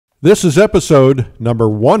This is episode number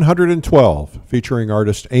 112, featuring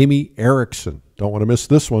artist Aimee Erickson. Don't want to miss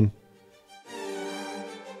this one.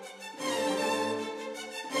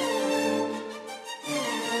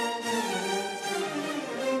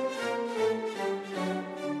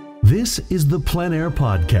 This is the PleinAir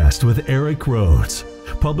podcast with Eric Rhodes,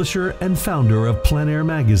 publisher and founder of PleinAir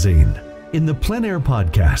magazine. In the PleinAir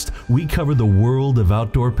podcast, we cover the world of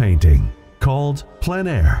outdoor painting. Called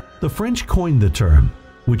PleinAir, the French coined the term,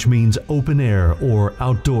 which means open air or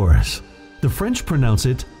outdoors. The French pronounce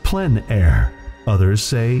it plein air. Others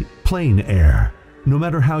say plain air. No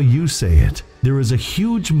matter how you say it, there is a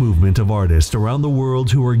huge movement of artists around the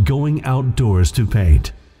world who are going outdoors to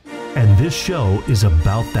paint. And this show is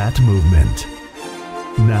about that movement.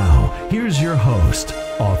 Now, here's your host,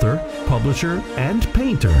 author, publisher, and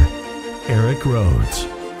painter, Eric Rhodes.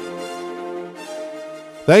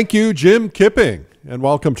 Thank you, Jim Kipping, and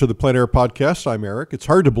welcome to the PleinAir podcast. I'm Eric. It's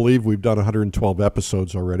hard to believe we've done 112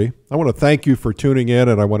 episodes already. I want to thank you for tuning in,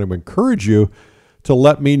 and I want to encourage you to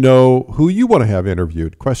let me know who you want to have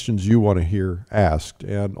interviewed, questions you want to hear asked,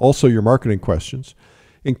 and also your marketing questions.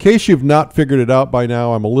 In case you've not figured it out by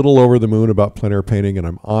now, I'm a little over the moon about PleinAir painting, and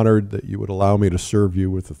I'm honored that you would allow me to serve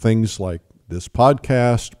you with the things like this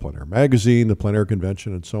podcast, PleinAir magazine, the PleinAir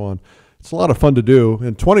convention, and so on. It's a lot of fun to do,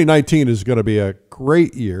 and 2019 is going to be a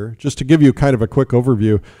great year. Just to give you kind of a quick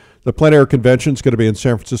overview, the PleinAir convention is going to be in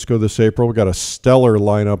San Francisco this April. We've got a stellar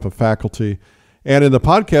lineup of faculty. And in the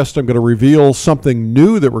podcast, I'm going to reveal something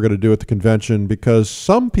new that we're going to do at the convention because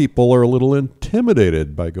some people are a little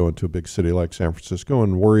intimidated by going to a big city like San Francisco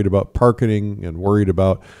and worried about parking and worried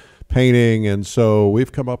about painting. And so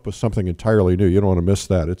we've come up with something entirely new. You don't want to miss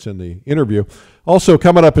that. It's in the interview. Also,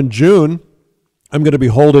 coming up in June, I'm going to be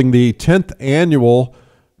holding the 10th annual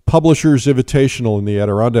Publishers Invitational in the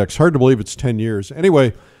Adirondacks. Hard to believe it's 10 years.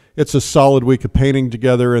 Anyway, it's a solid week of painting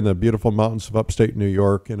together in the beautiful mountains of upstate New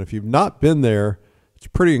York. And if you've not been there, it's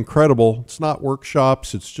pretty incredible. It's not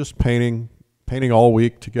workshops. It's just painting all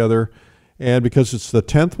week together. And because it's the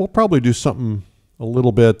 10th, we'll probably do something a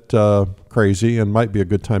little bit crazy and might be a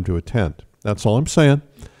good time to attend. That's all I'm saying.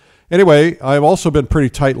 Anyway, I've also been pretty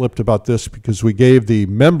tight-lipped about this because we gave the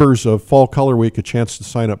members of Fall Color Week a chance to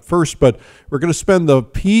sign up first, but we're going to spend the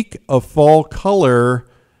peak of fall color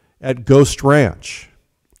at Ghost Ranch.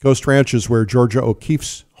 Ghost Ranch is where Georgia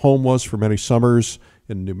O'Keeffe's home was for many summers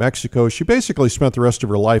in New Mexico. She basically spent the rest of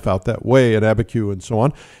her life out that way at Abiquiu and so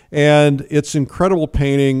on. And it's incredible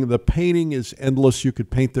painting. The painting is endless. You could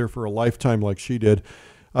paint there for a lifetime like she did.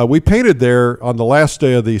 We painted there on the last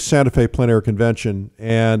day of the Santa Fe PleinAir convention,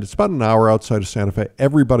 and it's about an hour outside of Santa Fe.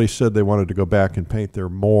 Everybody said they wanted to go back and paint there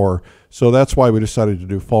more. So that's why we decided to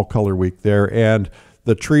do Fall Color Week there. And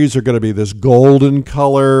the trees are going to be this golden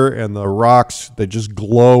color, and the rocks, they just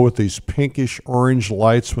glow with these pinkish orange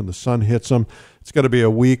lights when the sun hits them. It's going to be a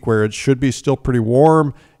week where it should be still pretty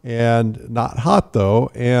warm and not hot, though,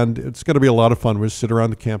 and it's going to be a lot of fun. We'll sit around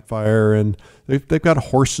the campfire, and they've got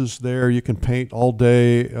horses there. You can paint all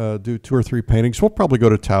day, do 2 or 3 paintings. We'll probably go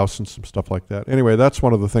to Taos and some stuff like that. Anyway, that's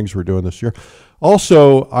one of the things we're doing this year.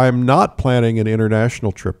 Also, I'm not planning an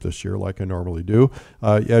international trip this year like I normally do.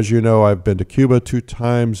 As you know, I've been to Cuba 2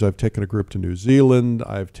 times. I've taken a group to New Zealand.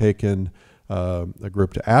 I've taken a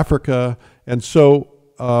group to Africa. And so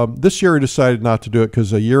this year I decided not to do it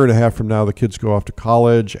because a year and a half from now the kids go off to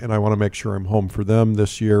college, and I want to make sure I'm home for them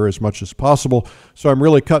this year as much as possible. So I'm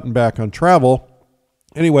really cutting back on travel.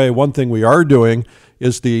 Anyway, one thing we are doing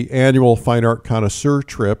is the annual Fine Art Connoisseur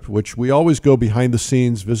trip, which we always go behind the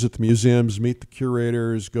scenes, visit the museums, meet the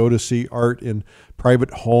curators, go to see art in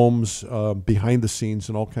private homes, behind the scenes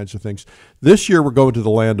and all kinds of things. This year we're going to the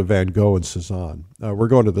land of Van Gogh and Cézanne. We're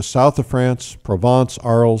going to the south of France, Provence,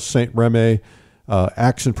 Arles, Saint-Rémy,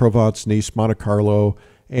 Aix-en-Provence, Nice, Monte Carlo,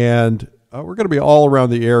 and we're going to be all around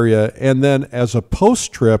the area. And then as a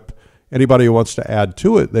post-trip, anybody who wants to add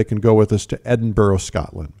to it, they can go with us to Edinburgh,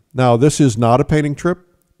 Scotland. Now, this is not a painting trip,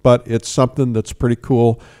 but it's something that's pretty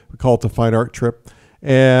cool. We call it the Fine Art Trip,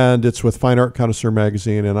 and it's with Fine Art Connoisseur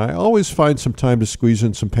magazine, and I always find some time to squeeze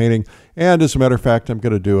in some painting. And as a matter of fact, I'm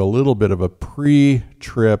going to do a little bit of a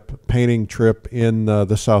pre-trip painting trip in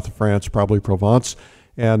the south of France, probably Provence.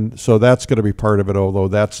 And so that's going to be part of it, although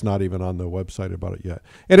that's not even on the website about it yet.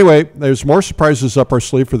 Anyway, there's more surprises up our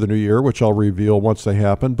sleeve for the new year, which I'll reveal once they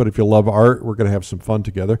happen. But if you love art, we're going to have some fun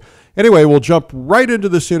together. Anyway, we'll jump right into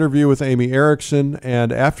this interview with Aimee Erickson.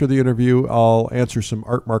 And after the interview, I'll answer some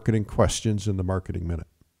art marketing questions in the Marketing Minute.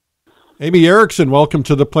 Aimee Erickson, welcome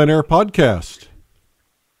to the PleinAir podcast.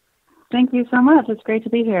 Thank you so much. It's great to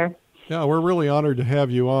be here. Yeah, we're really honored to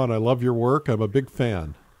have you on. I love your work. I'm a big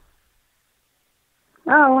fan.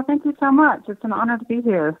 Oh, well, thank you so much. It's an honor to be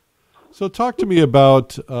here. So talk to me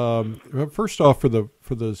about, first off, for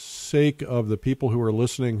the sake of the people who are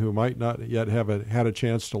listening who might not yet have had a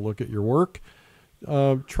chance to look at your work,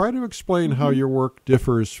 try to explain how your work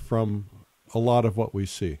differs from a lot of what we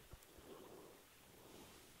see.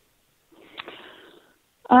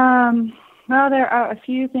 Well, there are a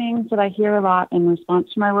few things that I hear a lot in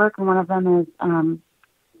response to my work, and one of them is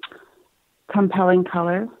compelling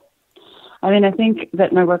color. I mean, I think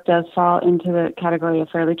that my work does fall into the category of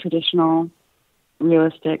fairly traditional,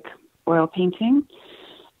 realistic oil painting,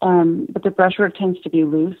 but the brushwork tends to be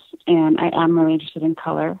loose, and I am really interested in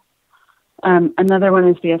color. Another one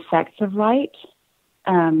is the effects of light.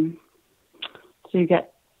 So you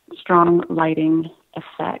get strong lighting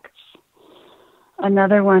effects.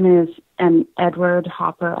 Another one is an Edward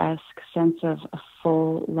Hopper-esque sense of a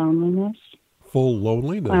full loneliness. Full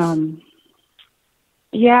loneliness?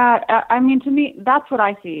 Yeah, I mean, to me, that's what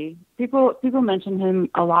I see. People mention him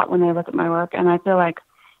a lot when they look at my work, and I feel like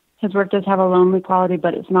his work does have a lonely quality,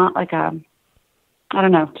 but it's not like I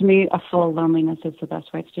don't know. To me, a full loneliness is the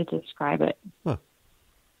best way to describe it. Huh.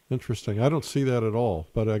 Interesting. I don't see that at all,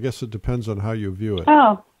 but I guess it depends on how you view it.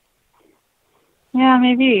 Oh, yeah,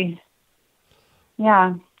 maybe.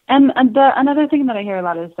 Yeah. And another thing that I hear a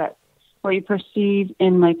lot is that what you perceive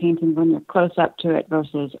in my paintings when you're close up to it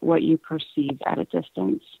versus what you perceive at a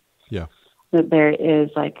distance. Yeah. That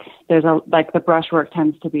the brushwork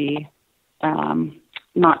tends to be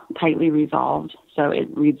not tightly resolved, so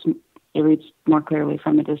it reads more clearly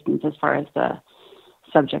from a distance as far as the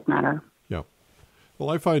subject matter. Yeah.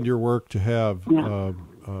 Well, I find your work to have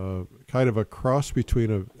kind of a cross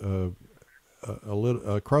between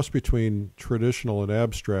a cross between traditional and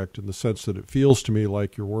abstract, in the sense that it feels to me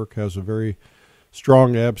like your work has a very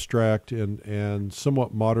strong abstract and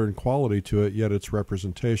somewhat modern quality to it, yet it's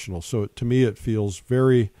representational. So to me, it feels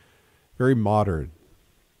very, very modern.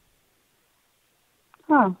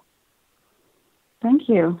 Oh, thank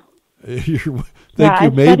you. Thank you.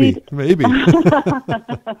 Maybe.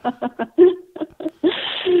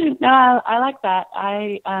 No, I like that.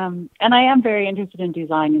 And I am very interested in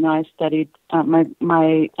design. You know, I studied my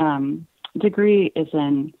degree is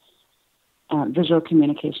in visual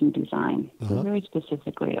communication design. So very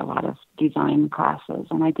specifically, a lot of design classes,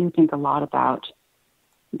 and I do think a lot about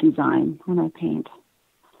design when I paint.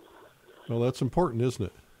 Well, that's important, isn't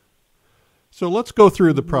it? So let's go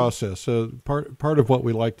through the process. Part of what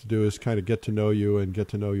we like to do is kind of get to know you and get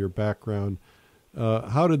to know your background.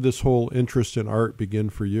 How did this whole interest in art begin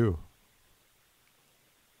for you?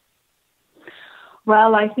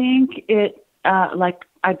 Well, I think it like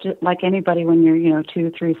anybody, when you're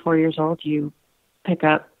 2, 3, 4 years old, you pick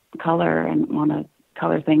up color and want to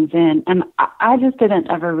color things in, and I just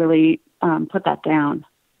didn't ever really put that down.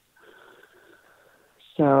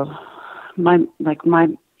 So my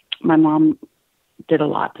mom did a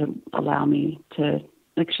lot to allow me to,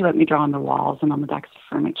 she let me draw on the walls and on the backs of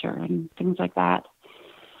furniture and things like that.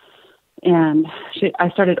 And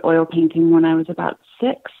I started oil painting when I was about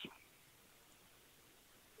 6.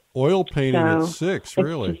 Oil painting at 6,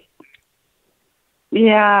 really?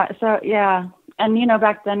 Yeah. So, yeah. And,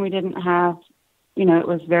 back then we didn't have, it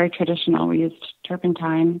was very traditional. We used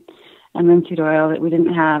turpentine and linseed oil. We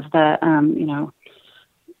didn't have the,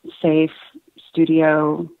 safe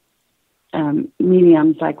studio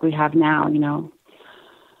mediums like we have now,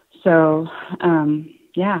 So, so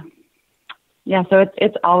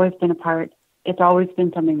it's always been it's always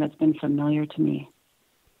been something that's been familiar to me.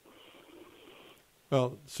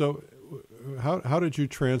 Well, so how did you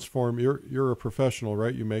transform? You're a professional,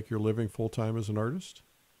 right? You make your living full time as an artist?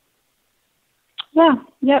 Yeah.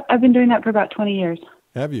 Yep. I've been doing that for about 20 years.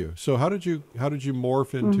 Have you? So how did you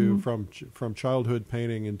morph into from childhood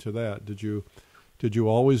painting into that? Did you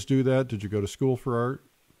always do that? Did you go to school for art?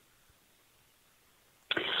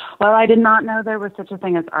 Well, I did not know there was such a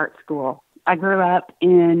thing as art school. I grew up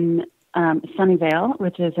in Sunnyvale,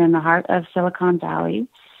 which is in the heart of Silicon Valley.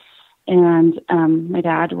 And my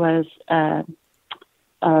dad was a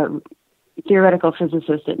theoretical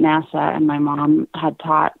physicist at NASA, and my mom had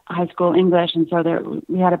taught high school English. And so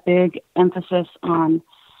we had a big emphasis on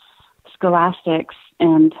scholastics,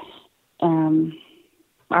 and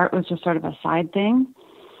art was just sort of a side thing.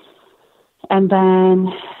 And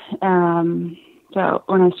then, so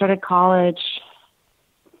when I started college,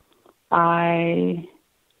 I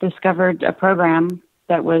discovered a program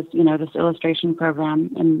that was, this illustration program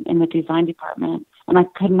in the design department. And I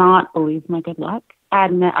could not believe my good luck. I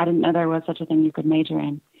didn't know there was such a thing you could major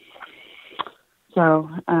in. So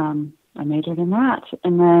I majored in that.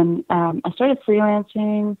 And then I started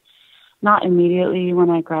freelancing, not immediately when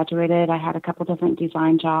I graduated. I had a couple different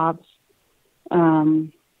design jobs.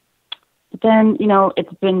 then,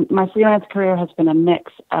 my freelance career has been a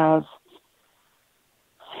mix of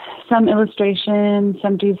some illustration,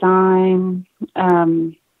 some design,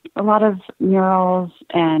 a lot of murals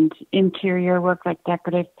and interior work like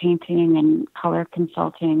decorative painting and color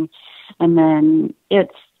consulting. And then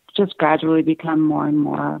it's just gradually become more and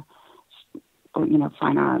more,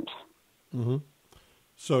 fine art. Mm-hmm.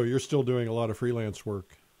 So you're still doing a lot of freelance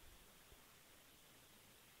work?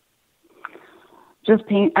 Just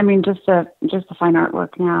paint. Just the fine art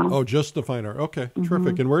work now. Oh, just the fine art. Okay, mm-hmm.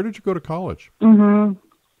 Terrific. And where did you go to college? Mm-hmm.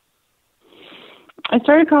 I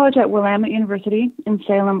started college at Willamette University in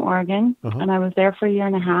Salem, Oregon, and I was there for a year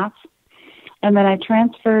and a half. And then I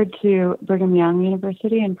transferred to Brigham Young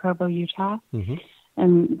University in Provo, Utah,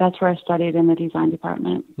 and that's where I studied in the design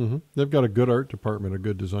department. Mm-hmm. They've got a good art department, a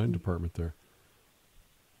good design department there,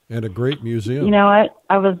 and a great museum. You know what?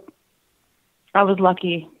 I was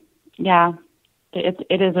lucky. Yeah,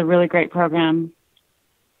 it is a really great program.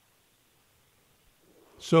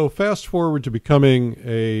 So fast forward to becoming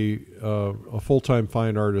a full-time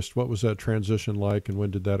fine artist. What was that transition like, and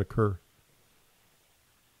when did that occur?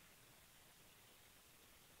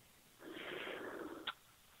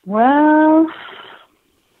 Well,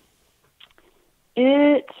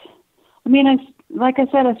 like I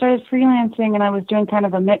said, I started freelancing and I was doing kind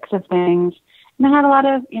of a mix of things. And I had a lot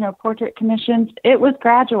of, portrait commissions. It was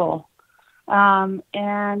gradual. I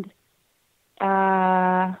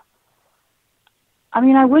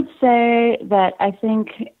would say that I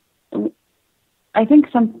think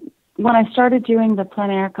when I started doing the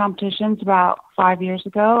PleinAir competitions about 5 years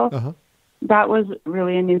ago, that was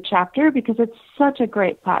really a new chapter because it's such a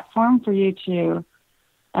great platform for you to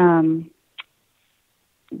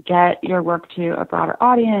get your work to a broader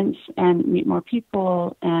audience and meet more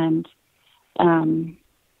people. And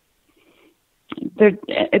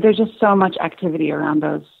there's just so much activity around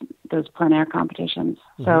those PleinAir competitions.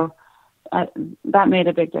 So that made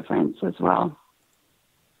a big difference as well.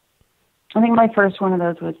 I think my first one of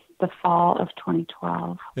those was the fall of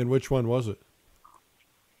 2012. And which one was it?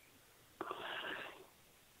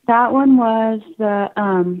 That one was the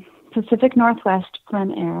Pacific Northwest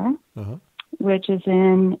PleinAir, which is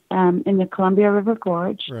in the Columbia River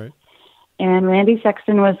Gorge. Right. And Randy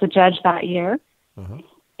Sexton was the judge that year.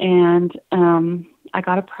 And I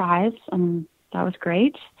got a prize, and that was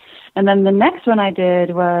great. And then the next one I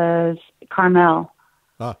did was Carmel,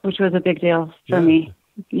 which was a big deal for me.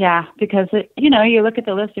 Yeah, because, you look at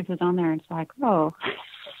the list of who's on there, and it's like, oh,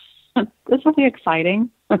 this will be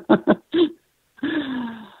exciting.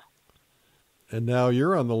 And now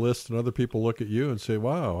you're on the list, and other people look at you and say,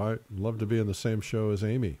 wow, I'd love to be in the same show as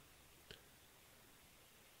Aimee.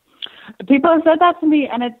 People have said that to me,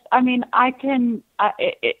 and I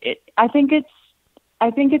think it's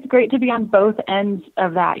great to be on both ends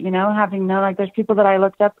of that, having there's people that I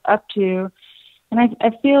looked up to, and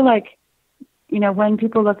I feel like, when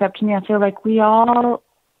people look up to me, I feel like we all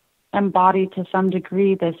embody to some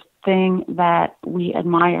degree this thing that we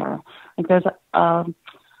admire. Like there's,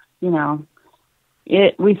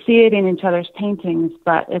 we see it in each other's paintings,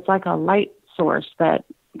 but it's like a light source that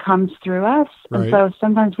comes through us. Right. And so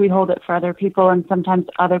sometimes we hold it for other people, and sometimes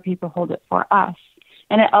other people hold it for us.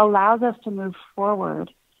 And it allows us to move forward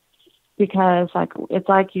because it's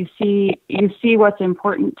like you see what's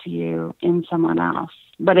important to you in someone else,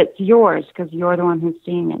 but it's yours because you're the one who's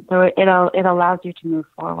seeing it. So it allows you to move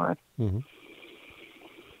forward. Mm-hmm.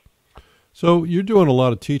 So you're doing a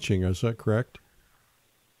lot of teaching, is that correct?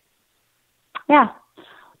 Yeah,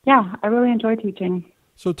 I really enjoy teaching.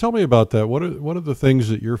 So tell me about that. What are the things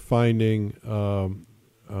that you're finding?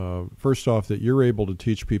 First off, that you're able to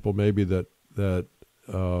teach people maybe that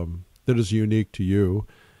is unique to you,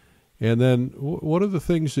 and then what are the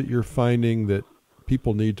things that you're finding that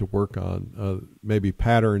people need to work on? Maybe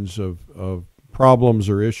patterns of problems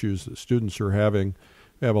or issues that students are having.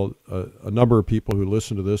 We have a number of people who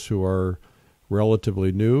listen to this who are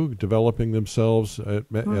relatively new, developing themselves at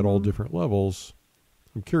all different levels.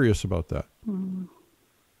 I'm curious about that.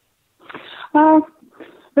 Well,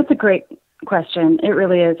 that's a great question. It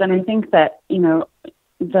really is. And I think that,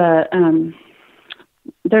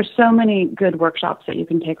 there's so many good workshops that you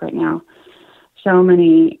can take right now. So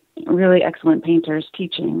many really excellent painters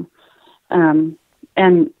teaching. And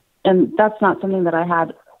that's not something that I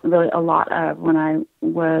had really a lot of when I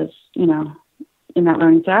was, in that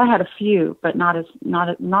learning. So I had a few, but not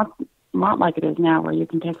like it is now, where you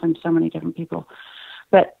can take from so many different people.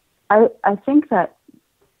 But I think that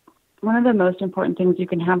one of the most important things you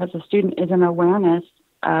can have as a student is an awareness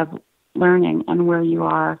of learning and where you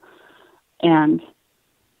are and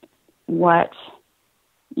what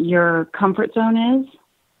your comfort zone is,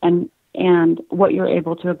 and and what you're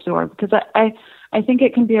able to absorb. Because I think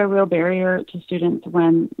it can be a real barrier to students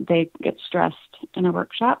when they get stressed in a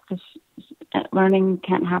workshop, because learning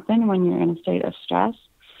can't happen when you're in a state of stress.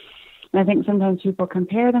 And I think sometimes people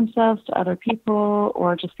compare themselves to other people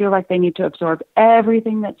or just feel like they need to absorb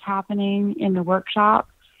everything that's happening in the workshop.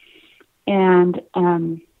 And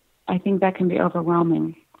I think that can be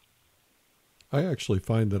overwhelming. I actually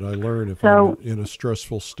find that I learn if I'm in a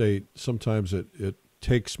stressful state. Sometimes it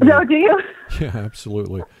takes me. Oh, do you? Yeah,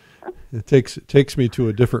 absolutely. It takes me to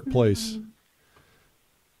a different place.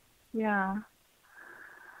 Yeah.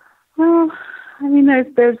 Well, I mean,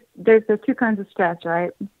 there's the two kinds of stress,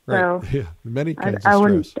 right? Right. So yeah, many kinds of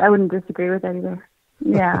stress. I wouldn't disagree with that either.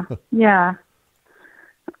 Yeah. Yeah.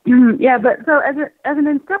 Yeah. But so as an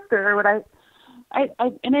instructor, what I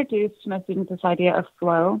introduced to my students this idea of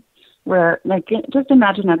flow, where just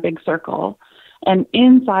imagine a big circle, and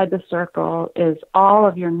inside the circle is all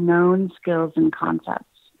of your known skills and concepts.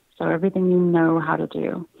 So everything you know how to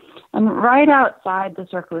do. And right outside the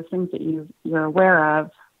circle is things that you're aware of,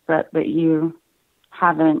 but that you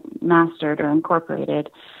haven't mastered or incorporated.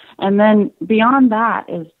 And then beyond that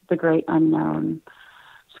is the great unknown,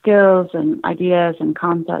 skills and ideas and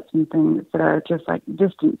concepts and things that are just like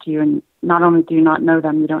distant to you. And not only do you not know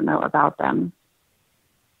them, you don't know about them.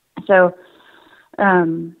 So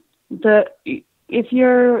the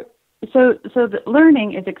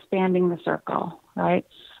learning is expanding the circle, right?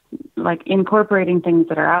 Like incorporating things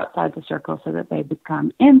that are outside the circle so that they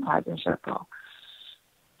become inside the circle.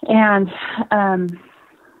 And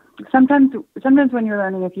sometimes when you're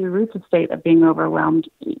learning, if you reach a state of being overwhelmed,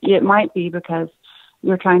 it might be because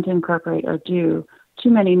you're trying to incorporate or do too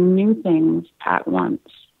many new things at once,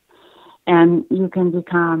 and it can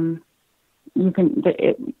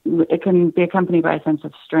be accompanied by a sense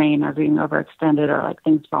of strain or being overextended or like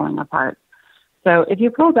things falling apart. So if you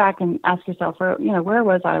pull back and ask yourself, where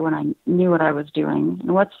was I when I knew what I was doing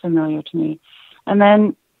and what's familiar to me, and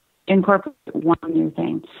then incorporate one new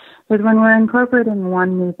thing. Because when we're incorporating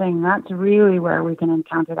one new thing, that's really where we can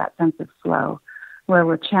encounter that sense of flow, where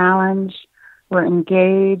we're challenged, we're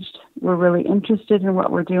engaged, we're really interested in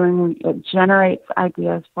what we're doing. It generates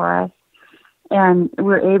ideas for us, and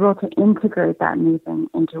we're able to integrate that new thing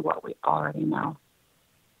into what we already know.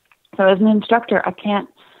 So as an instructor, I can't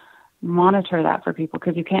monitor that for people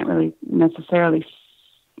because you can't really necessarily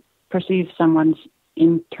perceive someone's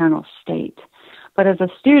internal state. But as a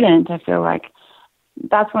student, I feel like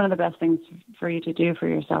that's one of the best things for you to do for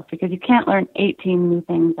yourself, because you can't learn 18 new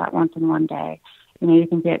things at once in one day. You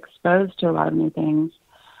can be exposed to a lot of new things,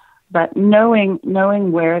 but knowing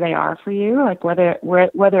where they are for you, like whether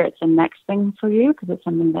it's the next thing for you, because it's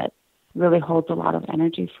something that really holds a lot of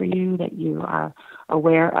energy for you that you are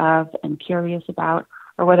aware of and curious about,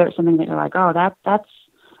 or whether it's something that you're like, oh,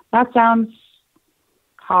 that sounds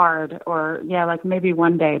hard, or like maybe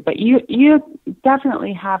one day, but you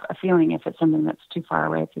definitely have a feeling if it's something that's too far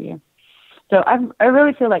away for you. So I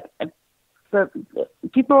really feel like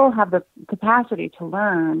people have the capacity to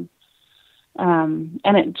learn, and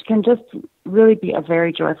it can just really be a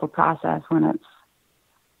very joyful process when it's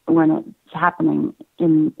happening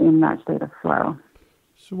in that state of flow.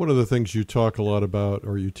 So one of the things you talk a lot about,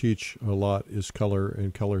 or you teach a lot, is color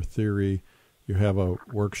and color theory. You have a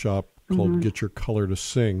workshop called Get Your Color to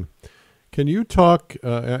Sing. Can you talk,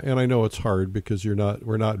 and I know it's hard because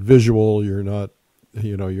we're not visual, you're not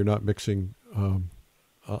mixing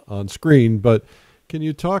on screen, but can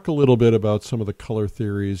you talk a little bit about some of the color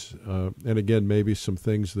theories, and again, maybe some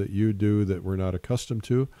things that you do that we're not accustomed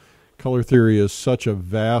to? Color theory is such a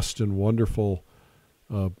vast and wonderful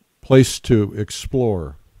place to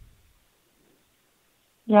explore.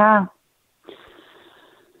 Yeah.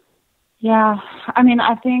 Yeah. I mean,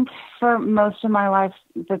 I think for most of my life,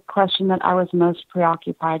 the question that I was most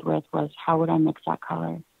preoccupied with was, how would I mix that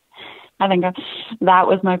color? I think that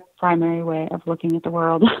was my primary way of looking at the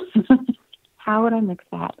world. How would I mix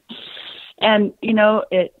that? And,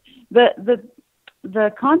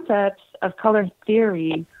 the concepts of color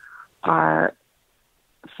theory are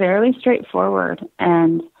fairly straightforward,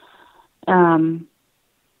 and I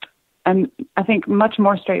think much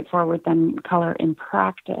more straightforward than color in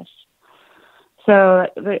practice. So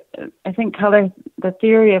I think the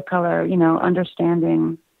theory of color,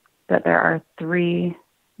 understanding that there are three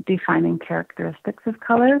defining characteristics of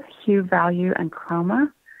color: hue, value, and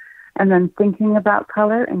chroma. And then thinking about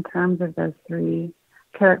color in terms of those three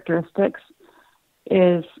characteristics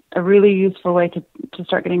is a really useful way to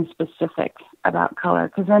start getting specific about color.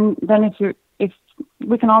 Because then if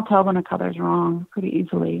we can all tell when a color is wrong pretty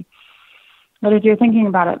easily. But if you're thinking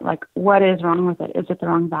about it, like, what is wrong with it? Is it the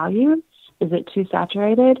wrong value? Is it too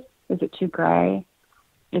saturated? Is it too gray?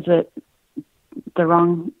 Is it the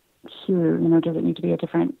wrong hue? Does it need to be a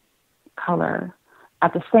different color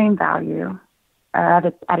at the same value, at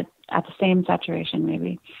the same saturation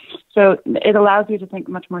maybe? So it allows you to think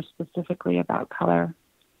much more specifically about color.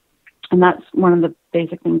 And that's one of the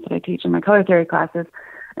basic things that I teach in my color theory classes.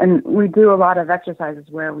 And we do a lot of exercises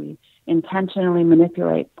where we intentionally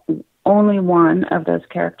manipulate only one of those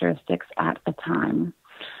characteristics at a time.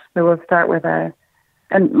 So we'll start with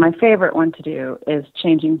and my favorite one to do is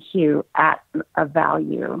changing hue at a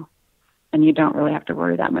value. And you don't really have to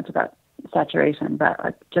worry that much about saturation,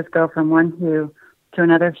 but just go from one hue to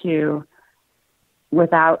another hue you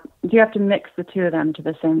have to mix the two of them to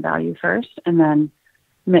the same value first, and then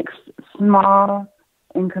mix small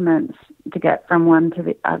increments to get from one to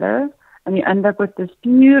the other. And you end up with this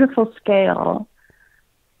beautiful scale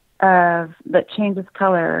that changes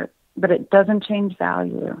color, but it doesn't change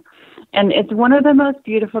value. And it's one of the most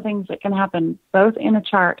beautiful things that can happen both in a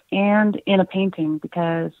chart and in a painting,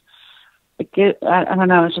 because I don't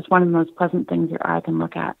know, it's just one of the most pleasant things your eye can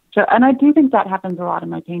look at. So, and I do think that happens a lot in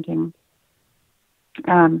my painting.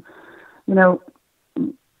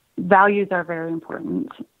 Values are very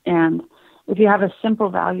important. And if you have a simple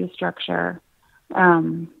value structure,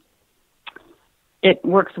 it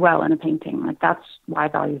works well in a painting. That's why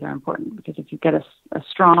values are important, because if you get a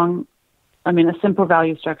simple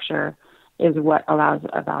value structure is what allows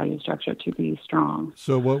a value structure to be strong.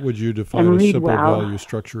 So what would you define a simple value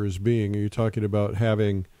structure as being? Are you talking about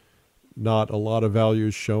having not a lot of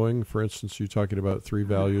values showing? For instance, you're talking about 3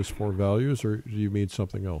 values, 4 values, or do you mean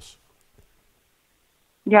something else?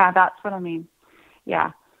 Yeah, that's what I mean.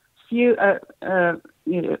 Yeah. The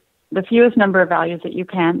fewest number of values that you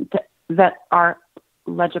can that are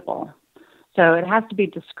legible. So it has to be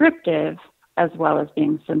descriptive as well as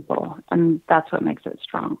being simple, and that's what makes it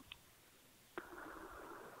strong.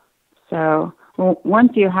 So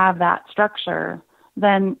once you have that structure,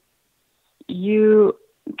 then you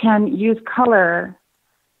can use color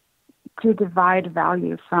to divide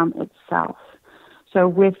value from itself. So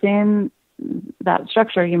within that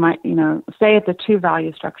structure, you might, say it's a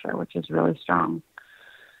 2-value structure, which is really strong.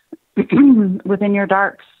 Within your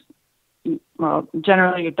darks, well,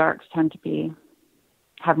 generally your darks tend to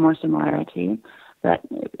have more similarity. But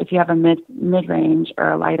if you have a mid-range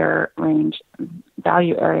or a lighter range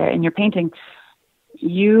value area in your painting,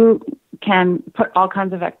 you can put all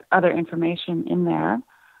kinds of other information in there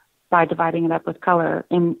by dividing it up with color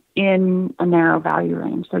in a narrow value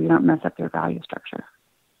range, so you don't mess up your value structure.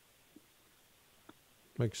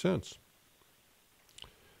 Makes sense.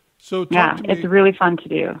 So it's really fun to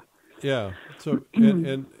do. Yeah. So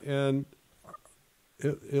and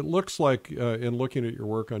it looks like in looking at your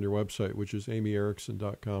work on your website, which is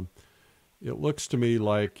aimeeerickson.com, it looks to me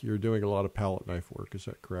like you're doing a lot of palette knife work. Is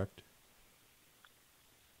that correct?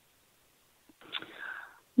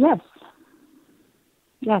 Yes.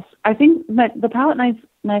 Yes. I think that the palette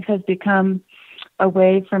knife has become a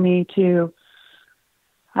way for me to,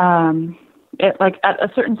 at a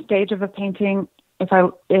certain stage of a painting, if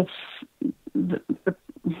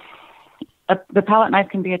the palette knife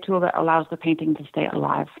can be a tool that allows the painting to stay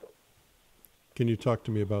alive. Can you talk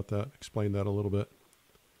to me about that? Explain that a little bit.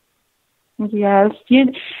 Yes.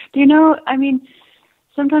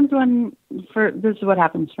 Sometimes this is what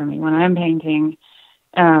happens for me when I'm painting.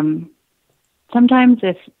 Sometimes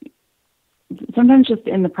just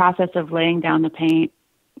in the process of laying down the paint,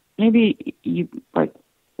 maybe you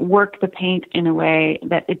work the paint in a way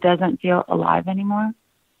that it doesn't feel alive anymore.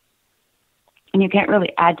 And you can't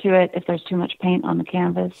really add to it if there's too much paint on the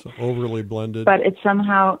canvas. So overly blended. But it's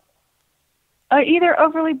somehow either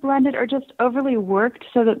overly blended or just overly worked,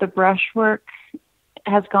 so that the brushwork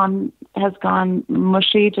has gone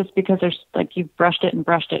mushy just because there's you've brushed it and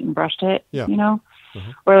brushed it and brushed it. Yeah.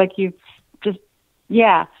 Uh-huh. Or you've just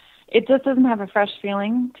it just doesn't have a fresh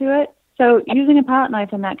feeling to it. So using a palette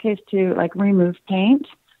knife in that case to remove paint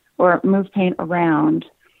or move paint around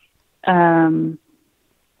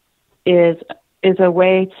is a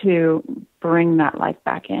way to bring that life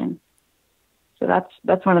back in. So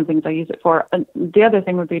that's one of the things I use it for. And the other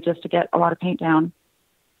thing would be just to get a lot of paint down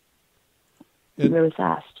really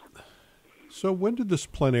fast. So when did this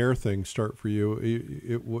PleinAir thing start for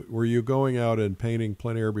you? Were you going out and painting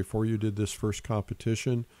PleinAir before you did this first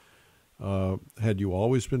competition? Had you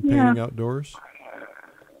always been painting outdoors?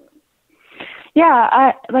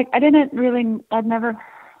 Yeah, I didn't really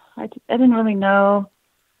know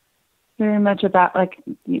very much about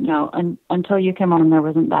until you came on, there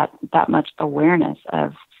wasn't that much awareness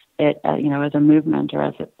of it, as a movement or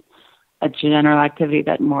as a general activity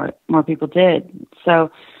that more people did.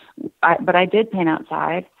 So, but I did paint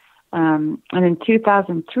outside, And in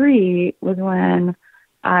 2003 was when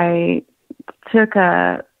I took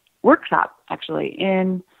a workshop, actually,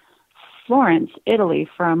 in Florence, Italy,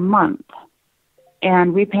 for a month.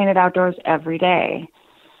 And we painted outdoors every day.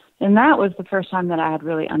 And that was the first time that I had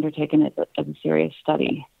really undertaken it as a serious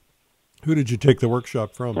study. Who did you take the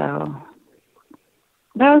workshop from? So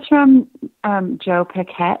that was from Joe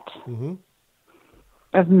Paquette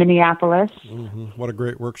of Minneapolis. What a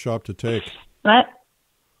great workshop to take.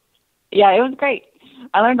 Yeah, it was great.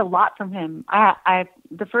 I learned a lot from him.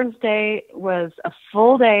 The first day was a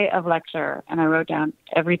full day of lecture, and I wrote down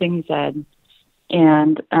everything he said,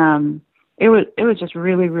 and it was just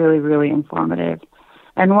really, really, really informative.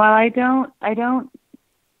 And while I don't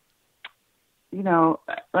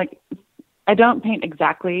paint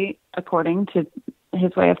exactly according to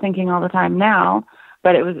his way of thinking all the time now,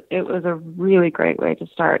 but it was a really great way to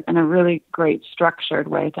start and a really great structured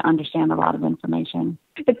way to understand a lot of information.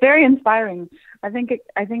 It's very inspiring. I think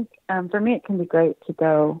for me it can be great to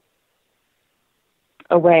go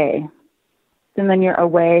away, and then you're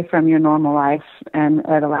away from your normal life, and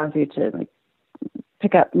it allows you to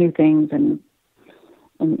pick up new things, and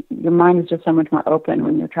your mind is just so much more open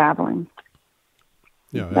when you're traveling.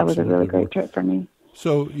 Yeah, that was a really great trip for me.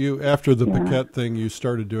 So you, after the Paquette thing, you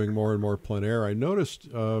started doing more and more plein air. I noticed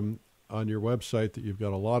on your website that you've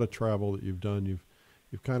got a lot of travel that you've done.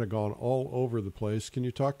 You've kind of gone all over the place. Can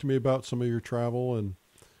you talk to me about some of your travel and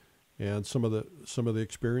some of the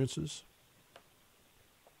experiences?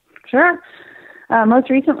 Sure. Most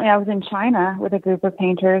recently, I was in China with a group of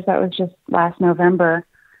painters. That was just last November.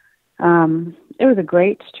 It was a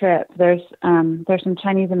great trip. There's some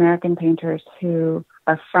Chinese American painters who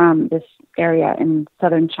are from this area in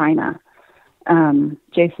southern China.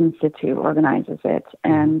 Jason Situ organizes it,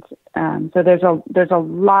 and so there's a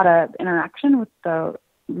lot of interaction with the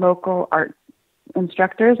local art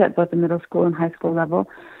instructors at both the middle school and high school level.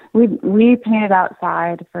 We painted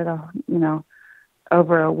outside for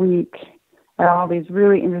over a week at all these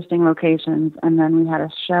really interesting locations, and then we had a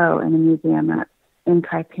show in a museum in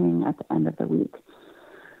Kaiping at the end of the week.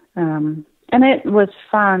 And it was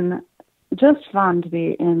just fun to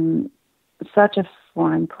be in such a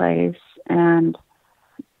foreign place and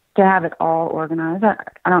to have it all organized.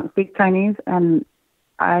 I don't speak Chinese, and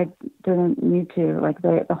I didn't need to.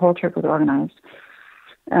 The whole trip was organized.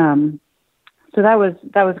 So that was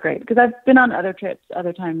great, because I've been on other trips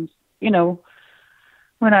other times,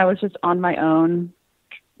 when I was just on my own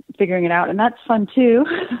figuring it out, and that's fun too.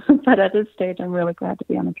 But at this stage, I'm really glad to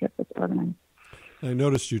be on a trip that's organized. I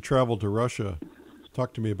noticed you traveled to Russia.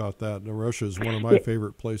 Talk to me about that. Now, Russia is one of my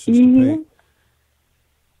favorite places to paint.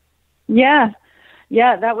 Yeah,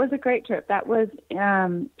 that was a great trip. That was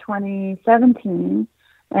 2017,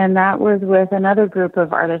 and that was with another group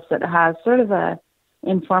of artists that has sort of a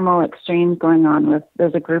informal exchange going on.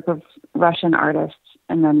 There's a group of Russian artists,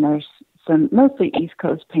 and then there's some mostly East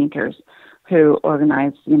Coast painters who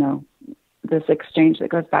organize, this exchange that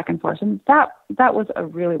goes back and forth. And that was a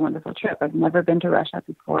really wonderful trip. I've never been to Russia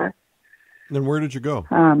before. Then where did you go?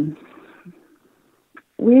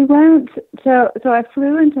 We went, so I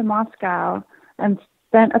flew into Moscow and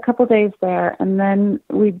spent a couple days there, and then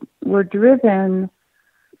we were driven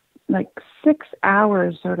 6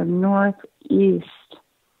 hours sort of northeast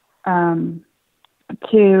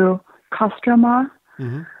to Kostroma,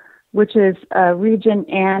 which is a region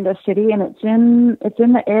and a city, and it's in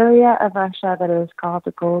the area of Russia that is called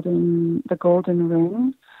the Golden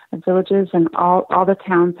Ring of villages, and all the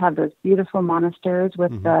towns have those beautiful monasteries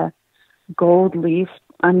with the gold leaf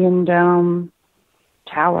onion dome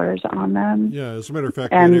towers on them. Yeah, as a matter of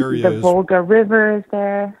fact, and that area the Volga River is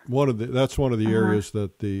there. That's one of the areas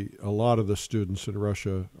that a lot of the students in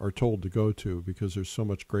Russia are told to go to, because there's so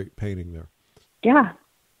much great painting there. Yeah,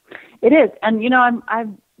 it is. And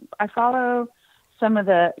I follow some of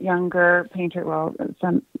the younger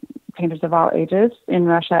some painters of all ages in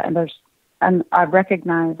Russia, and I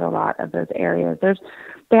recognize a lot of those areas.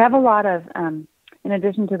 They have a lot of, in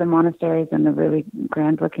addition to the monasteries and the really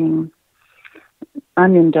grand-looking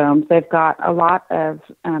onion domes, they've got a lot of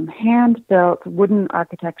hand-built wooden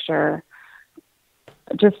architecture,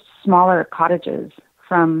 just smaller cottages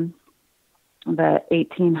from the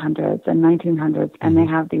 1800s and 1900s, and they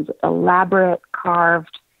have these elaborate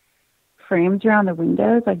carved frames around the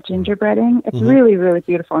windows, like gingerbreading. It's really, really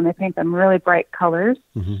beautiful, and they paint them really bright colors.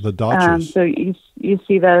 The dachas. So you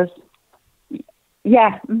see those.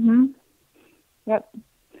 Yeah. Yep.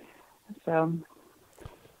 So.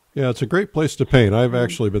 Yeah, it's a great place to paint. I've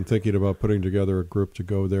actually been thinking about putting together a group to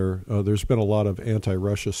go there. There's been a lot of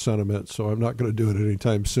anti-Russia sentiment, so I'm not going to do it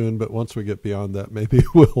anytime soon. But once we get beyond that, maybe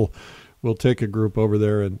we'll we'll take a group over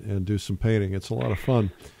there and do some painting. It's a lot of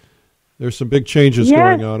fun. There's some big changes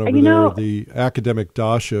going on over there. The academic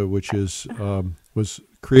dasha, which is was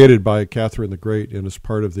created by Catherine the Great and is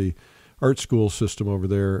part of the art school system over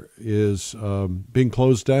there, is being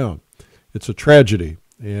closed down. It's a tragedy,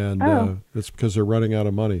 and it's because they're running out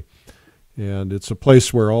of money. And it's a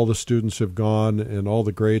place where all the students have gone and all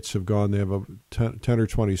the greats have gone. They have 10 or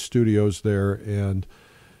 20 studios there, and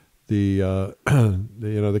they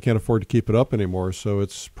can't afford to keep it up anymore. So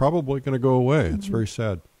it's probably going to go away. It's very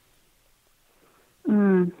sad.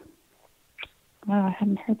 Wow, I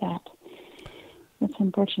hadn't heard that. That's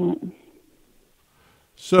unfortunate.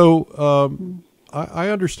 So I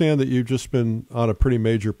understand that you've just been on a pretty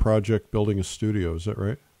major project building a studio. Is that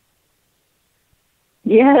right?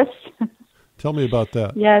 Yes. Tell me about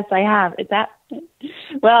that. Yes, I have. It's at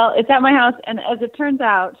my house, and as it turns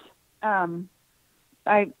out,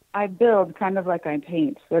 I build kind of like I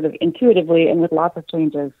paint, sort of intuitively and with lots of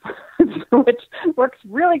changes, which works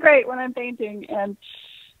really great when I'm painting. And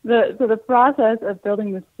the process of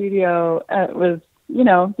building the studio was,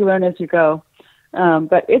 you learn as you go.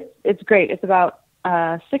 But it's great. It's about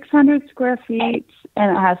 600 square feet,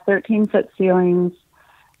 and it has 13-foot ceilings,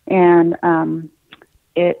 and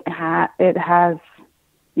it has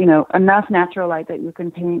enough natural light that you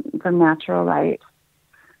can paint from natural light.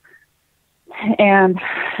 And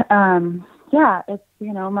it's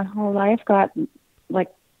my whole life got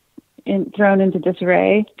thrown into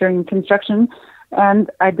disarray during construction,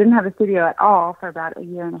 and I didn't have a studio at all for about a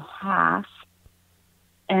year and a half.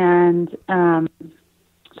 And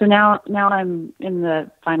so now I'm in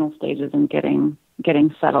the final stages and getting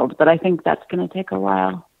settled, but I think that's going to take a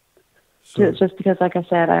while. So, it's just because, like I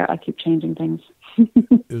said, I keep changing things.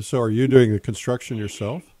 So are you doing the construction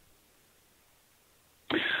yourself?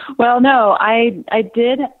 Well, no, I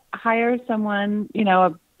did hire someone,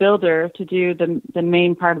 a builder, to do the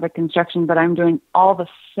main part of the construction, but I'm doing all the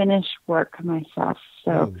finish work myself.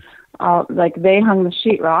 So they hung the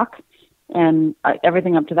sheetrock and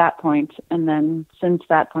everything up to that point. And then since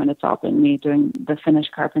that point, it's all been me doing the finish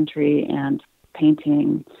carpentry and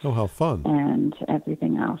painting. Oh, how fun. And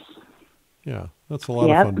everything else. Yeah, that's a lot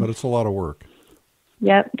of fun, but it's a lot of work.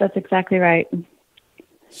 Yep, that's exactly right.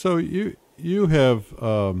 So you have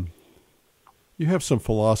some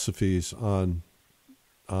philosophies on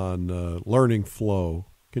learning flow.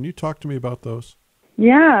 Can you talk to me about those?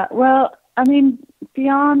 Yeah, well, I mean,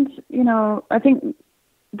 beyond, I think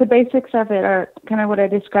the basics of it are kind of what I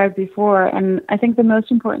described before, and I think the most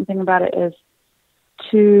important thing about it is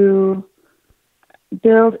to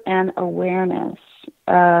build an awareness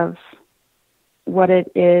of what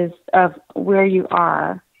it is, of where you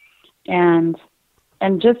are, and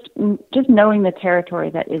just knowing the territory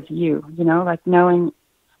that is you,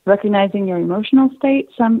 recognizing your emotional state.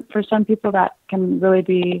 For some people that can really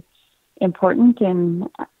be important in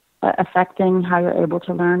affecting how you're able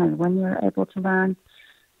to learn and when you're able to learn.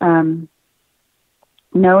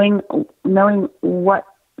 Knowing what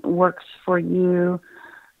works for you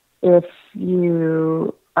if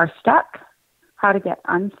you are stuck, how to get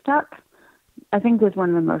unstuck, I think is one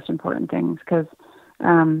of the most important things, because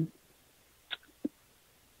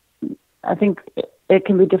I think it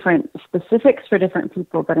can be different specifics for different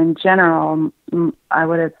people, but in general, I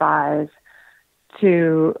would advise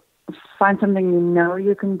to find something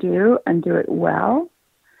you can do and do it well,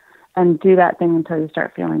 and do that thing until you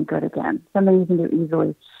start feeling good again. Something you can do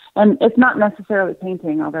easily. And it's not necessarily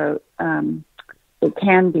painting, although it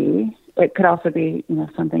can be. It could also be,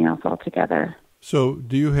 something else altogether. So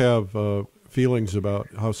do you have feelings about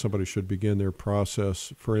how somebody should begin their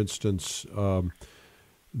process? For instance,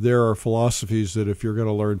 there are philosophies that if you're going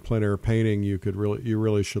to learn plein air painting, you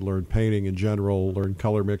really should learn painting in general, learn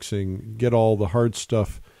color mixing, get all the hard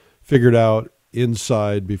stuff figured out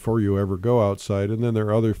inside before you ever go outside. And then there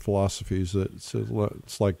are other philosophies that say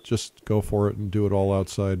it's like just go for it and do it all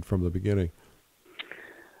outside from the beginning.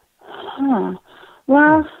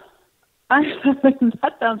 Well,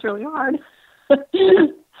 that sounds really hard.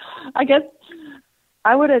 I guess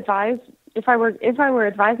I would advise, if I were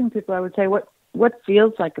advising people, I would say what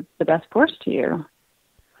feels like the best course to you.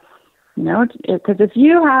 Because if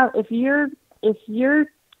you're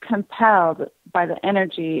compelled by the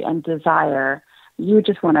energy and desire, you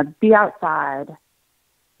just want to be outside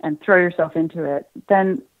and throw yourself into it,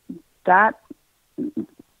 then that's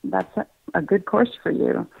a good course for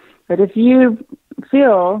you. But if you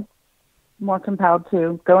feel more compelled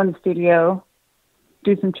to go in the studio,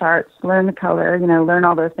 do some charts, learn the color, learn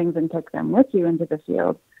all those things and take them with you into the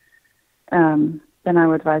field, then I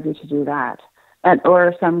would advise you to do that,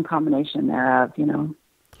 or some combination thereof,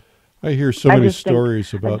 I hear so I many just think-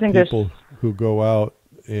 stories I about think people who go out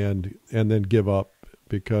and then give up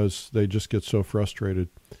because they just get so frustrated.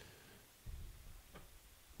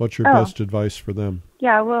 What's your best advice for them?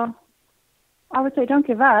 Yeah, well, I would say don't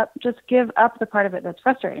give up. Just give up the part of it that's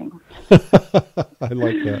frustrating. I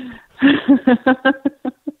like that.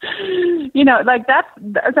 You know, like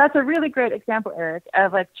that's a really great example, Eric,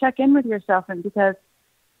 of like check in with yourself, and because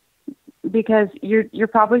you're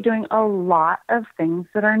probably doing a lot of things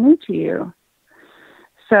that are new to you.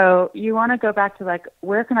 So you want to go back to like,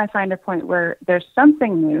 where can I find a point where there's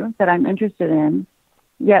something new that I'm interested in,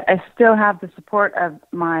 yet I still have the support of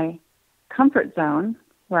my comfort zone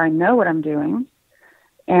where I know what I'm doing,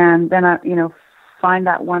 and then I, find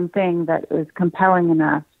that one thing that is compelling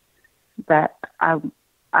enough that I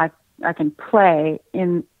can play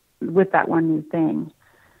in with that one new thing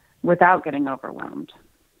without getting overwhelmed.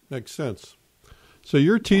 Makes sense. So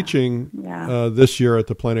you're teaching this year at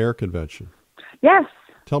the PleinAir convention. Yes.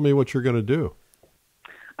 Tell me what you're going to do.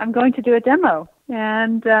 I'm going to do a demo,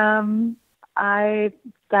 and that's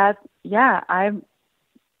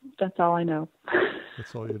all I know.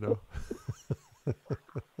 That's all you know.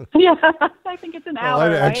 Yeah, I think it's an hour. Well,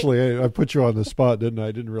 right? I put you on the spot, didn't I?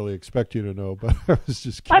 I didn't really expect you to know, but I was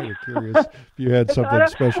just kind of curious if you had something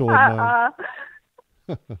special in mind.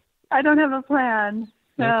 I don't have a plan.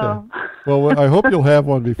 No. Okay. Well, I hope you'll have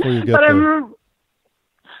one before you get but there.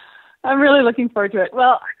 I'm really looking forward to it.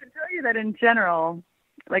 Well, I can tell you that in general,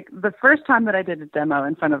 like the first time that I did a demo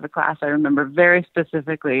in front of the class, I remember very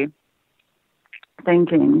specifically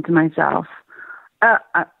thinking to myself,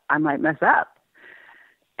 I might mess up.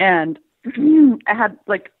 And I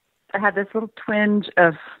had this little twinge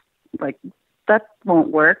of like, that won't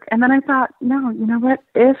work. And then I thought, no, you know what?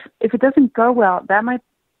 If it doesn't go well, that might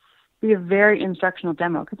be a very instructional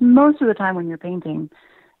demo. Because most of the time when you're painting,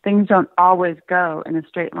 things don't always go in a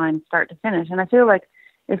straight line start to finish. And I feel like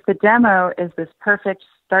if the demo is this perfect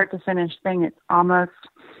start to finish thing, it almost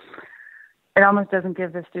doesn't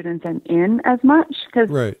give the students an in as much.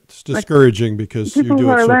 Right. It's discouraging because you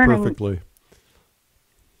do it so perfectly.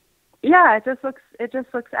 Yeah, it just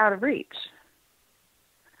looks out of reach.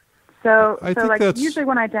 So usually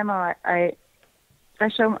when I demo, I try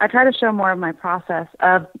to show more of my process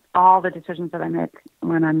of all the decisions that I make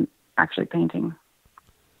when I'm actually painting.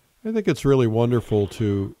 I think it's really wonderful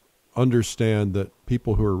to understand that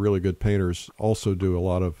people who are really good painters also do a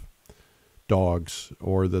lot of dogs,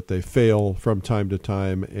 or that they fail from time to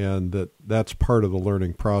time, and that's part of the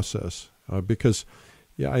learning process. Because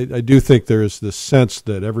I do think there is this sense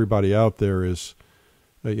that everybody out there is,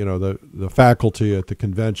 the faculty at the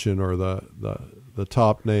convention or the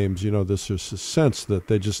top names, there's this sense that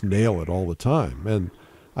they just nail it all the time. And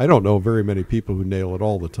I don't know very many people who nail it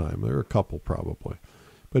all the time. There are a couple probably.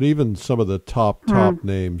 But even some of the top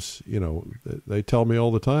names, they tell me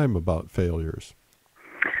all the time about failures.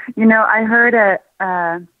 I heard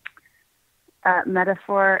a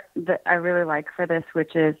metaphor that I really like for this,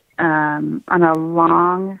 which is on a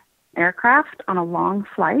long aircraft, on a long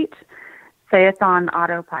flight, say it's on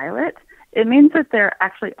autopilot, it means that they're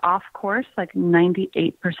actually off course like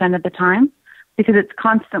 98% of the time, because it's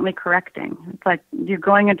constantly correcting. It's like you're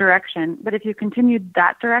going a direction, but if you continued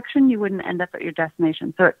that direction, you wouldn't end up at your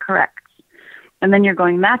destination. So it corrects. And then you're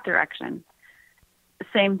going that direction.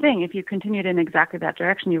 Same thing. If you continued in exactly that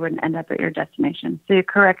direction, you wouldn't end up at your destination. So you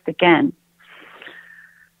correct again.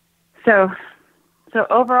 So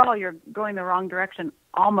overall, you're going the wrong direction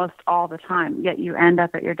almost all the time, yet you end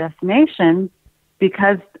up at your destination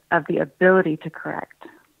because of the ability to correct.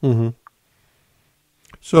 Mm-hmm.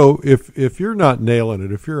 So if you're not nailing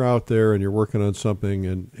it, if you're out there and you're working on something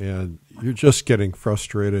and you're just getting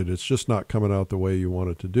frustrated, it's just not coming out the way you want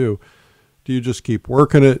it to do you just keep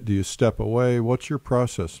working it? Do you step away? What's your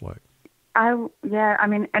process like?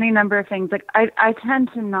 Any number of things. Like I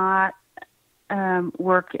tend to not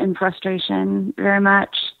work in frustration very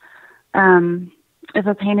much. If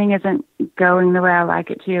a painting isn't going the way I like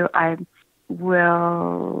it to, I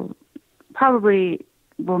will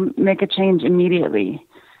make a change immediately.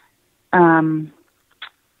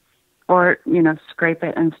 Or scrape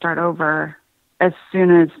it and start over as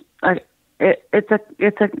soon as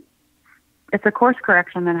it's a course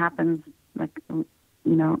correction that happens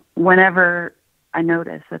whenever I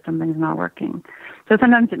notice that something's not working. So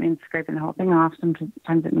sometimes it means scraping the whole thing off.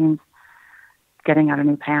 Sometimes it means getting out a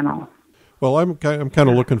new panel. Well, I'm kind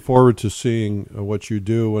of looking forward to seeing what you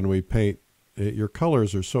do when we paint. Your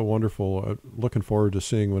colors are so wonderful. Looking forward to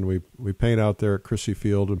seeing when we paint out there at Crissy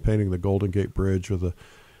Field and painting the Golden Gate Bridge with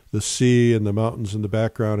the sea and the mountains in the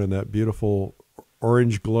background and that beautiful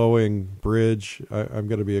orange glowing bridge. I'm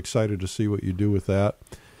going to be excited to see what you do with that.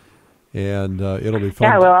 and it'll be fun.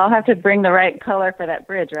 Yeah, well, I'll have to bring the right color for that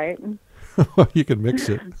bridge, right? You can mix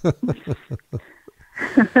it.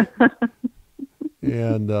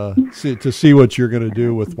 And to see what you're going to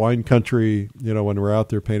do with wine country, when we're out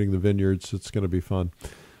there painting the vineyards, it's going to be fun.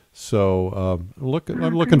 So I'm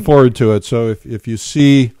looking forward to it. So if you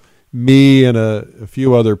see me and a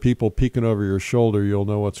few other people peeking over your shoulder, you'll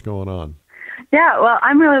know what's going on. Yeah, well,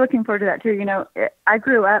 I'm really looking forward to that too. I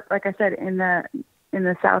grew up, like I said, in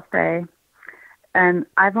the South Bay, and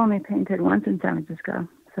I've only painted once in San Francisco.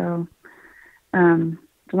 So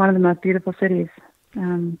it's one of the most beautiful cities.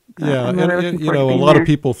 Yeah, and a lot of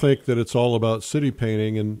people think that it's all about city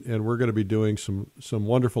painting, and we're going to be doing some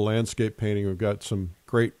wonderful landscape painting. We've got some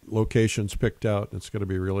great locations picked out. It's going to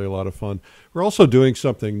be really a lot of fun. We're also doing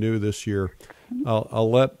something new this year. I'll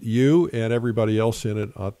let you and everybody else in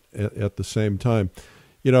it at the same time.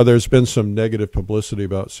 There's been some negative publicity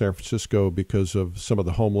about San Francisco because of some of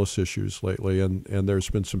the homeless issues lately, and there's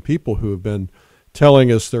been some people who have been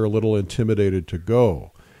telling us they're a little intimidated to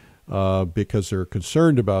go. Because they're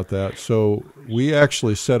concerned about that. So we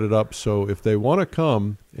actually set it up so if they want to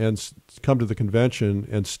come and come to the convention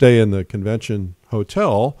and stay in the convention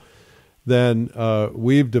hotel, then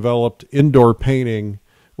we've developed indoor painting.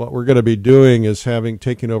 What we're going to be doing is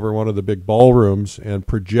taking over one of the big ballrooms and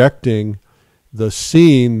projecting the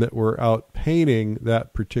scene that we're out painting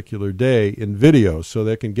that particular day in video, so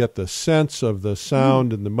they can get the sense of the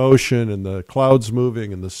sound and the motion and the clouds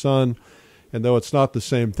moving and the sun. And though it's not the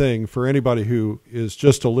same thing, for anybody who is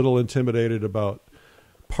just a little intimidated about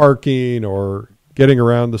parking or getting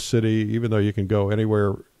around the city, even though you can go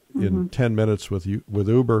anywhere in 10 minutes with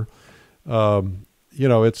Uber,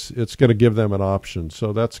 it's going to give them an option.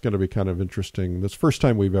 So that's going to be kind of interesting. That's the first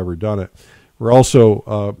time we've ever done it. We're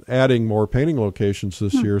also adding more painting locations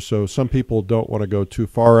this year, so some people don't want to go too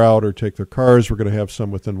far out or take their cars. We're going to have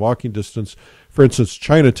some within walking distance. For instance,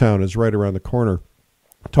 Chinatown is right around the corner.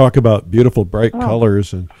 Talk about beautiful, bright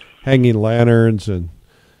colors and hanging lanterns and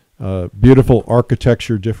beautiful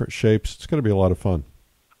architecture, different shapes. It's going to be a lot of fun.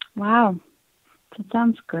 Wow. That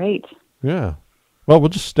sounds great. Yeah. Well, we'll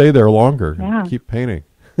just stay there longer and keep painting.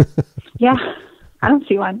 Yeah. I don't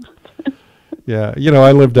see one. Yeah.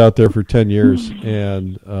 I lived out there for 10 years,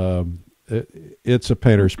 and it's a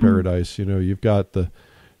painter's paradise. You've got the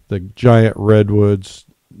giant redwoods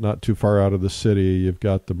not too far out of the city. You've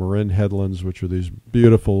got the Marin Headlands, which are these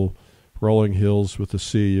beautiful rolling hills with the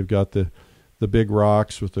sea. You've got the big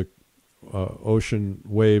rocks with the ocean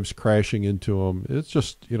waves crashing into them. It's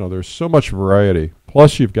just, there's so much variety.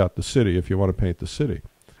 Plus, you've got the city if you want to paint the city.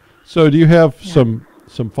 So do you have some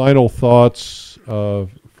final thoughts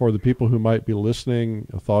for the people who might be listening,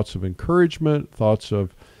 thoughts of encouragement, thoughts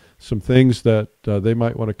of some things that they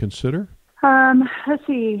might want to consider? Let's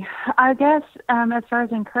see. I guess as far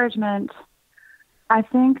as encouragement, I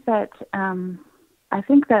think that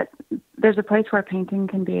there's a place where painting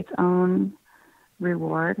can be its own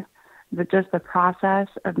reward. But just the process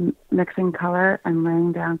of mixing color and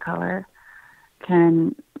laying down color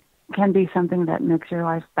can be something that makes your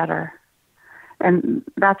life better, and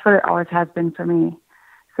that's what it always has been for me.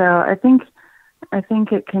 So I think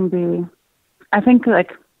it can be. I think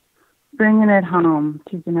like bringing it home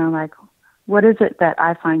to what is it that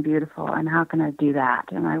I find beautiful, and how can I do that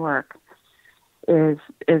in my work is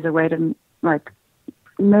a way to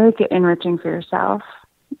make it enriching for yourself,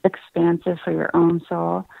 expansive for your own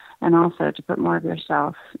soul, and also to put more of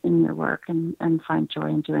yourself in your work and find joy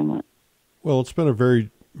in doing it. Well, it's been a very,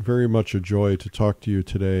 very much a joy to talk to you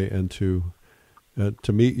today and to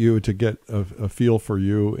meet you, to get a feel for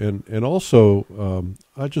you. And also,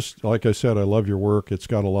 like I said, I love your work. It's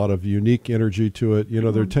got a lot of unique energy to it.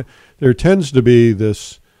 There tends to be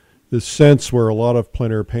this sense where a lot of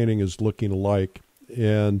plein air painting is looking alike.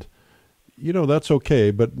 And, that's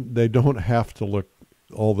okay, but they don't have to look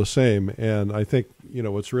all the same. And I think,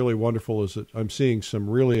 what's really wonderful is that I'm seeing some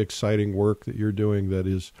really exciting work that you're doing that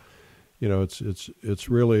is, it's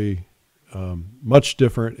really much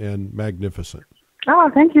different and magnificent.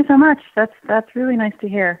 Oh, thank you so much. That's really nice to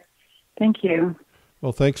hear. Thank you.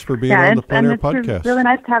 Well, thanks for being on the Plein Air podcast. It's really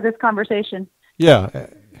nice to have this conversation. Yeah,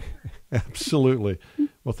 absolutely.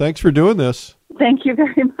 Well, thanks for doing this. Thank you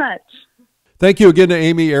very much. Thank you again to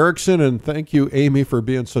Aimee Erickson, and thank you, Aimee, for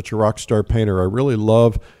being such a rock star painter. I really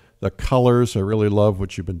love the colors. I really love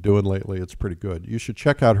what you've been doing lately. It's pretty good. You should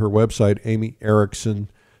check out her website,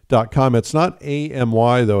 AimeeErickson.com. It's not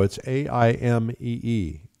A-M-Y, though. It's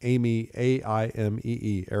A-I-M-E-E. Aimee,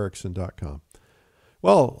 A-I-M-E-E, Erickson.com.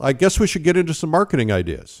 Well, I guess we should get into some marketing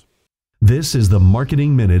ideas. This is the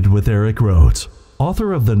Marketing Minute with Eric Rhodes,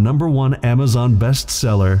 author of the #1 Amazon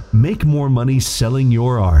bestseller, Make More Money Selling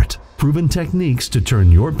Your Art, Proven Techniques to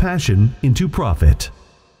Turn Your Passion into Profit.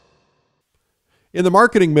 In the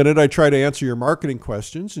Marketing Minute, I try to answer your marketing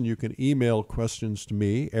questions, and you can email questions to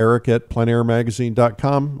me,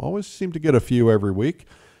 eric@pleinairmagazine.com. Always seem to get a few every week.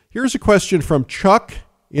 Here's a question from Chuck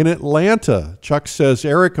in Atlanta. Chuck says,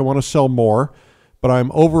 Eric, I want to sell more, but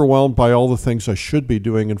I'm overwhelmed by all the things I should be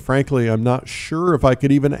doing, and frankly, I'm not sure if I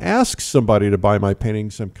could even ask somebody to buy my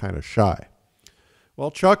paintings. I'm kind of shy.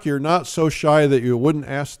 Well, Chuck, you're not so shy that you wouldn't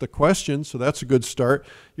ask the question, so that's a good start.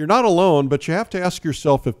 You're not alone, but you have to ask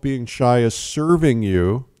yourself if being shy is serving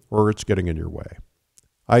you or it's getting in your way.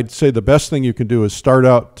 I'd say the best thing you can do is start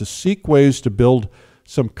out to seek ways to build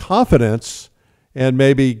some confidence and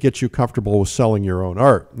maybe get you comfortable with selling your own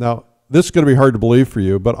art. Now, this is going to be hard to believe for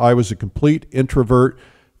you, but I was a complete introvert,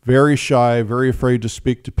 very shy, very afraid to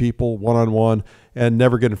speak to people one-on-one and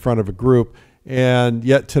never get in front of a group. And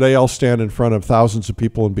yet today I'll stand in front of thousands of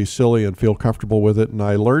people and be silly and feel comfortable with it. And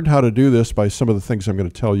I learned how to do this by some of the things I'm going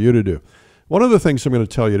to tell you to do. One of the things I'm going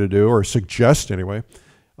to tell you to do, or suggest anyway,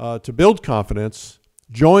 to build confidence,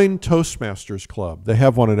 join Toastmasters Club. They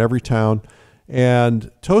have one in every town.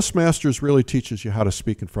 And Toastmasters really teaches you how to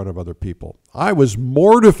speak in front of other people. I was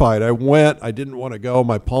mortified. I went. I didn't want to go.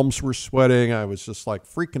 My palms were sweating. I was just like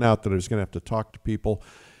freaking out that I was going to have to talk to people.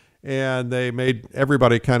 And they made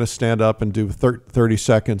everybody kind of stand up and do 30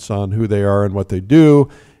 seconds on who they are and what they do.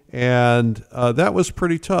 And that was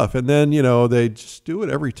pretty tough. And then, you know, they just do it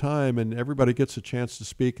every time, and everybody gets a chance to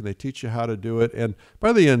speak, and they teach you how to do it. And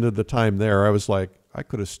by the end of the time there, I was like, I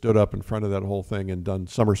could have stood up in front of that whole thing and done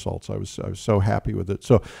somersaults. I was so happy with it.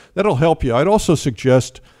 So that'll help you. I'd also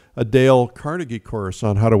suggest a Dale Carnegie course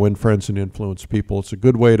on how to win friends and influence people. It's a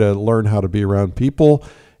good way to learn how to be around people.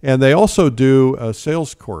 And they also do a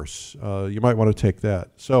sales course. You might want to take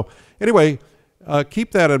that. So anyway,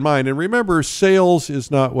 keep that in mind. And remember, sales is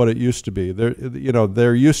not what it used to be.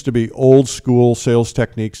 There used to be old school sales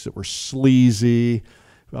techniques that were sleazy.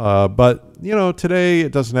 But, you know, today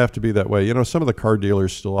it doesn't have to be that way. You know, some of the car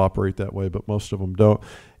dealers still operate that way, but most of them don't.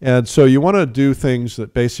 And so you want to do things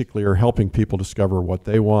that basically are helping people discover what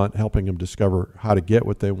they want, helping them discover how to get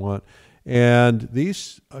what they want. And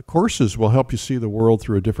these courses will help you see the world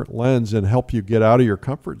through a different lens and help you get out of your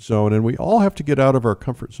comfort zone. And we all have to get out of our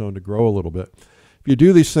comfort zone to grow a little bit. If you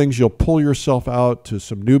do these things, you'll pull yourself out to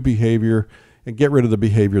some new behavior and get rid of the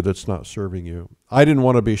behavior that's not serving you. I didn't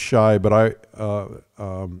want to be shy, but I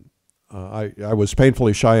was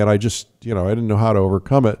painfully shy, and I just, I didn't know how to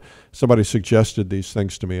overcome it. Somebody suggested these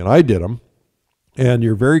things to me, and I did them. And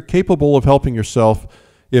you're very capable of helping yourself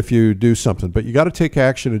if you do something, but you got to take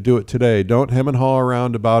action and do it today. Don't hem and haw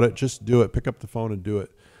around about it. Just do it. Pick up the phone and do it.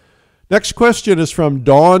 Next question is from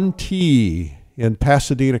Dawn T. in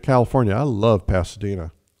Pasadena, California. I love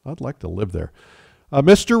Pasadena. I'd like to live there.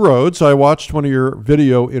 Mr. Rhodes, I watched one of your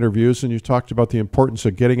video interviews, and you talked about the importance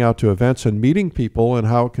of getting out to events and meeting people and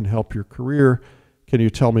how it can help your career. Can you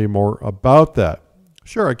tell me more about that?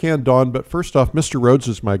 Sure, I can, Dawn, but first off, Mr. Rhodes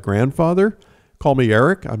is my grandfather. Call me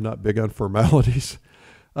Eric. I'm not big on formalities.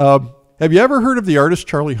 Have you ever heard of the artist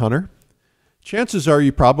Charlie Hunter? Chances are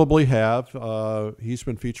you probably have. He's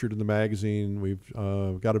been featured in the magazine. We've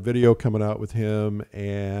got a video coming out with him,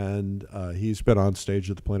 and he's been on stage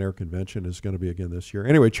at the PleinAir convention, is going to be again this year.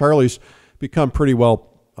 Anyway, Charlie's become pretty well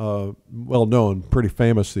known, pretty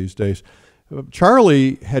famous these days.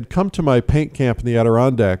 Charlie had come to my paint camp in the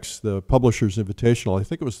Adirondacks, the Publisher's Invitational. I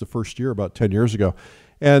think it was the first year, about 10 years ago.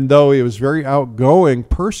 And though he was very outgoing,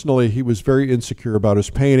 personally, he was very insecure about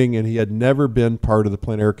his painting, and he had never been part of the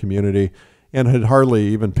PleinAir community and had hardly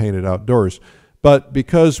even painted outdoors. But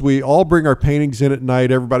because we all bring our paintings in at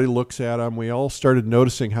night, everybody looks at them, we all started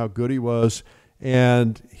noticing how good he was,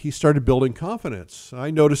 and he started building confidence.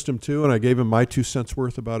 I noticed him too, and I gave him my 2 cents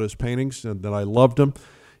worth about his paintings, and that I loved him.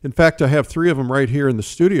 In fact, I have 3 of them right here in the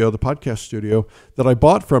studio, the podcast studio, that I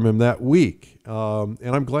bought from him that week.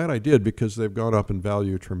 And I'm glad I did, because they've gone up in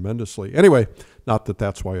value tremendously. Anyway, not that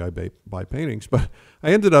that's why I buy paintings, but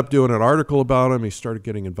I ended up doing an article about him. He started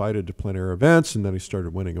getting invited to PleinAir events, and then he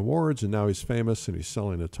started winning awards, and now he's famous, and he's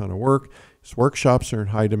selling a ton of work. His workshops are in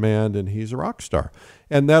high demand, and he's a rock star.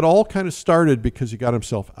 And that all kind of started because he got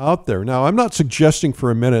himself out there. Now, I'm not suggesting for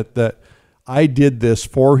a minute that I did this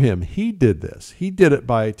for him. He did this. He did it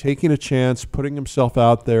by taking a chance, putting himself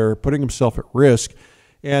out there, putting himself at risk,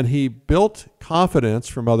 and he built confidence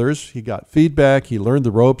from others. He got feedback. He learned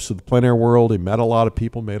the ropes of the PleinAir world. He met a lot of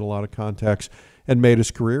people, made a lot of contacts, and made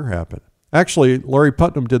his career happen. Actually, Lori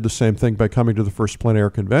Putnam did the same thing by coming to the first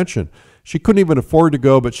PleinAir convention. She couldn't even afford to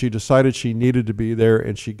go, but she decided she needed to be there,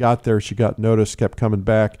 and she got there. She got noticed, kept coming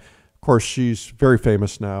back. Of course, she's very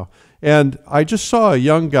famous now. And I just saw a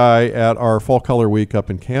young guy at our Fall Color Week up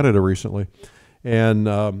in Canada recently. And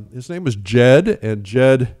his name was Jed, and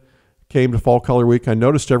Jed came to Fall Color Week. I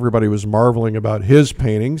noticed everybody was marveling about his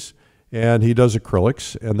paintings, and he does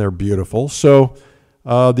acrylics, and they're beautiful. So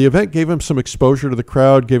the event gave him some exposure to the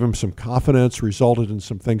crowd, gave him some confidence, resulted in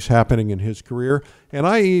some things happening in his career. And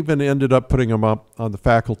I even ended up putting him up on the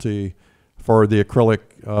faculty for the acrylic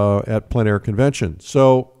at PleinAir convention.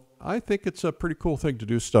 So I think it's a pretty cool thing to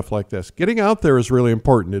do stuff like this. Getting out there is really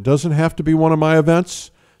important. It doesn't have to be one of my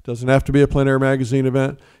events. It doesn't have to be a PleinAir magazine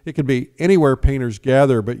event. It can be anywhere painters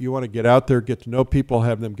gather, but you want to get out there, get to know people,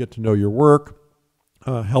 have them get to know your work,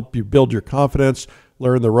 help you build your confidence,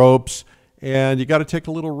 learn the ropes, and you got to take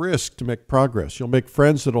a little risk to make progress. You'll make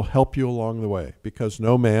friends that'll help you along the way, because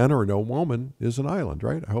no man or no woman is an island,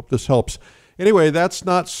 right? I hope this helps. Anyway, that's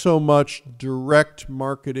not so much direct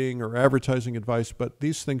marketing or advertising advice, but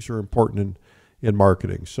these things are important in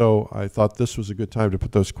marketing. So I thought this was a good time to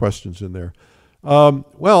put those questions in there.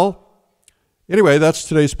 Anyway, that's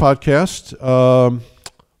today's podcast.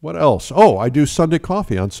 What else? Oh, I do Sunday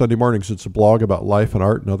Coffee on Sunday mornings. It's a blog about life and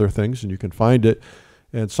art and other things, and you can find it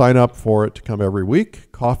and sign up for it to come every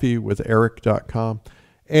week, coffeewitheric.com.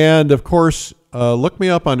 And, of course, look me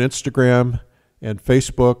up on Instagram and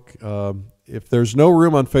Facebook. If there's no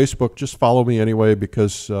room on Facebook, just follow me anyway,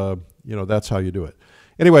 because, that's how you do it.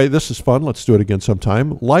 Anyway, this is fun. Let's do it again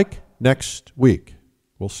sometime, like next week.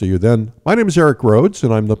 We'll see you then. My name is Eric Rhodes,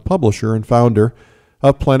 and I'm the publisher and founder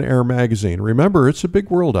of PleinAir magazine. Remember, it's a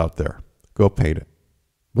big world out there. Go paint it.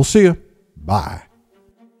 We'll see you. Bye.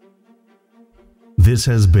 This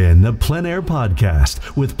has been the PleinAir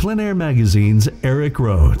Podcast with PleinAir Magazine's Eric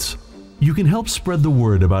Rhodes. You can help spread the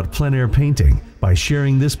word about plein air painting by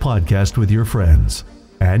sharing this podcast with your friends.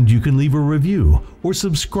 And you can leave a review or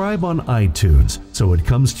subscribe on iTunes so it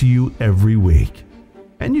comes to you every week.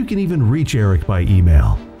 And you can even reach Eric by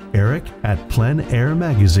email,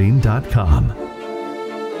 eric@pleinairmagazine.com.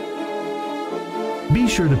 Be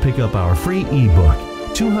sure to pick up our free ebook,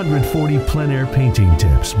 240 plein air painting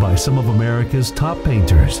tips by some of America's top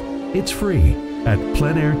painters. It's free at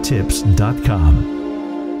pleinairtips.com.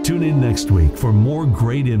 Tune in next week for more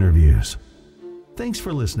great interviews. Thanks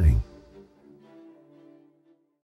for listening.